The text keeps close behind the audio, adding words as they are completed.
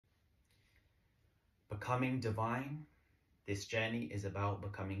Becoming divine, this journey is about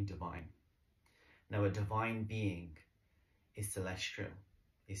becoming divine. Now, a divine being is celestial,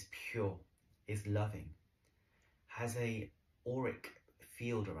 is pure, is loving, has a auric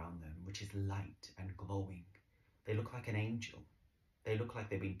field around them which is light and glowing. They look like an angel. They look like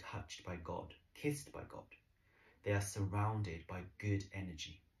they've been touched by God, kissed by God. They are surrounded by good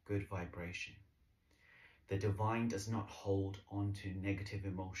energy, good vibration. The divine does not hold on to negative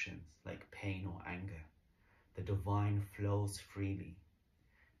emotions like pain or anger. The divine flows freely.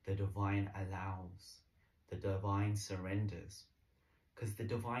 The divine allows. The divine surrenders. Because the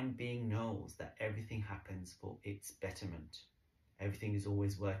divine being knows that everything happens for its betterment. Everything is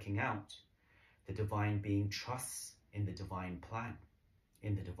always working out. The divine being trusts in the divine plan,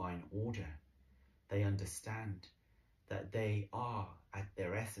 in the divine order. They understand that they are at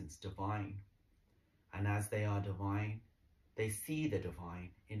their essence divine. And as they are divine, they see the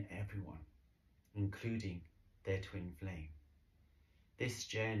divine in everyone, including their twin flame. This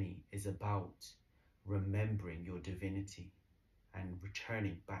journey is about remembering your divinity and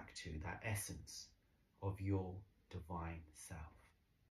returning back to that essence of your divine self.